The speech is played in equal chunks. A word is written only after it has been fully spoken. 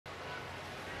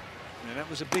and that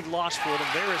was a big loss for them.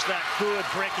 There is that good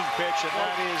breaking pitch, and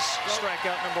that is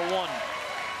strikeout number 1.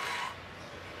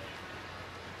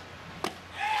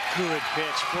 Good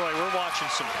pitch. Boy, we're watching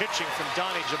some pitching from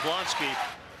Donnie Jablonski.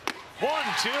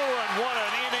 1-2, and what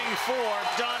an inning for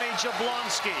Donnie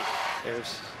Jablonski.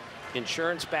 There's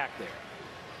insurance back there.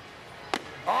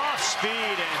 Off speed,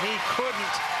 and he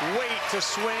couldn't wait to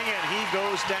swing, and he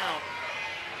goes down.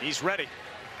 He's ready.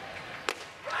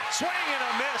 Swing and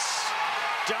a miss.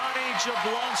 Donnie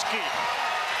Jablonski.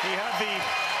 He had the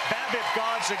BABIP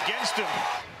gods against him.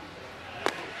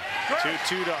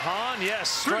 2-2 to Hahn. Yes,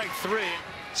 strike 3.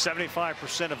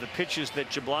 75% of the pitches that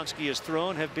Jablonski has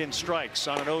thrown have been strikes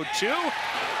on an 0-2.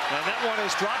 And that one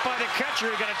is dropped by the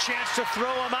catcher. He got a chance to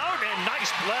throw him out, and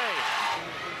nice play.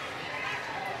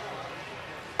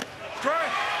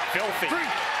 Filthy.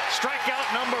 Strikeout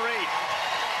number 8.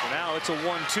 So now it's a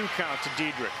 1-2 count to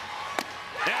Diedrich.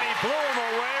 And he blew him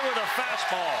away with a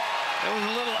fastball. There was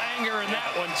a little anger in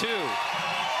that one, too.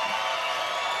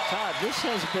 Todd, this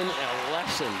has been a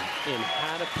lesson in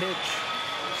how to pitch.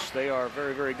 They are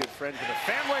very, very good friends with the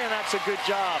family, and that's a good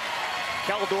job.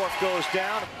 Keldorf goes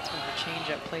down. The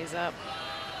changeup plays up.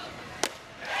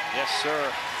 Yes, sir.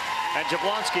 And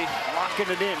Jablonski locking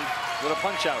it in with a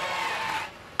punch-out.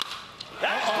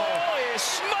 That ball is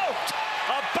smoked.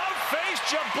 About face,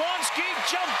 Jablonski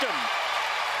jumped him.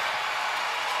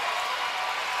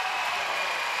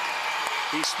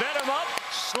 He sped him up,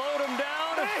 slowed him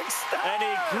down, and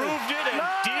he grooved it, and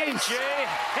DJ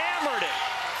hammered it.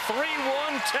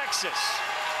 3-1 Texas.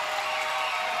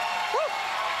 Woo.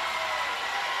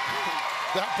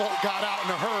 That ball got out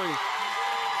in a hurry,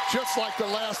 just like the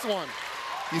last one.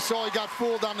 You saw he got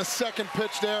fooled on the second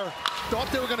pitch there. Thought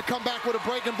they were going to come back with a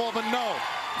breaking ball, but no.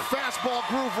 Fastball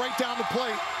groove right down the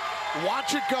plate.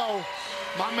 Watch it go.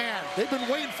 My man, they've been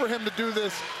waiting for him to do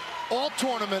this all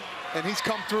tournament, and he's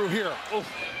come through here. Oof.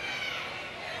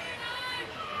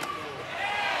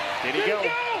 Did he go?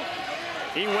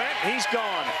 He went, he's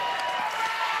gone.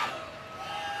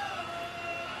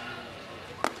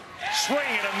 Swing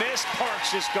and a miss,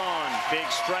 Parks is gone. Big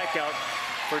strikeout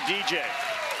for DJ.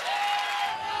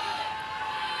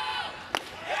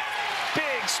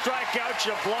 Big strikeout,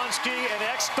 Jablonski, an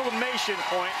exclamation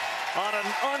point on an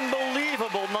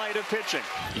unbelievable night of pitching.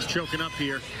 He's choking up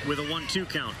here with a 1-2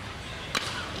 count.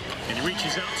 And he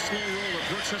reaches out, slow roller.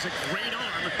 Brooks has a great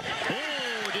arm.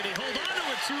 Oh, did he hold on to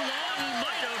it too long? He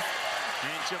might have.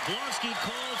 And Jablonski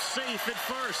called safe at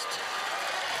first.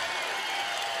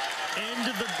 End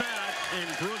of the bat, and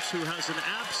Brooks, who has an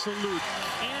absolute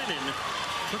cannon,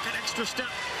 took an extra step.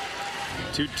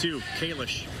 2-2,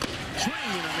 Kalish.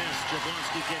 Swing and a miss.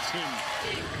 Jablonski gets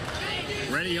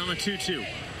him. Ready on a 2-2.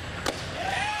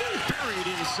 Buried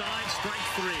inside, strike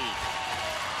 3.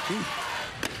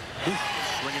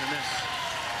 Swing and a miss.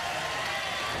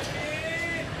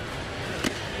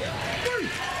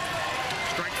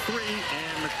 Strike 3,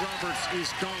 and McRoberts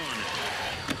is gone.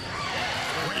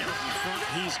 Way out in front,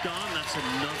 he's gone. That's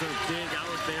another big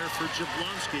out there for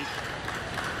Jablonski.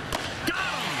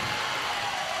 Got him!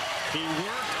 He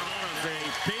worked on a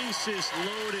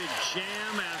bases-loaded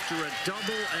jam after a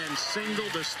double and single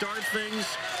to start things.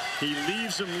 He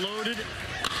leaves him loaded.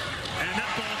 And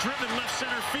that ball driven left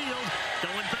center field.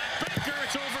 Going back, Baker,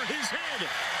 it's over his head.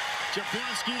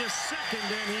 Jablonski to second,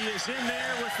 and he is in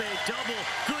there with a double.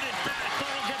 Good at bat,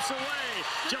 ball gets away.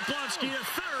 Jablonski to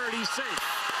third, he's safe.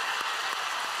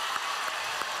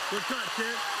 Good cut,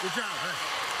 kid. Good job, huh?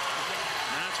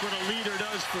 That's what a leader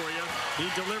does for you. He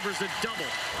delivers a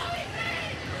double.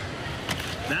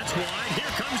 That's why.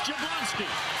 Here comes Jablonski.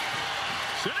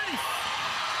 Safe.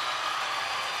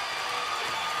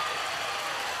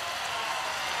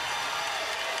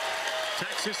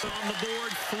 Texas on the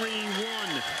board, 3-1.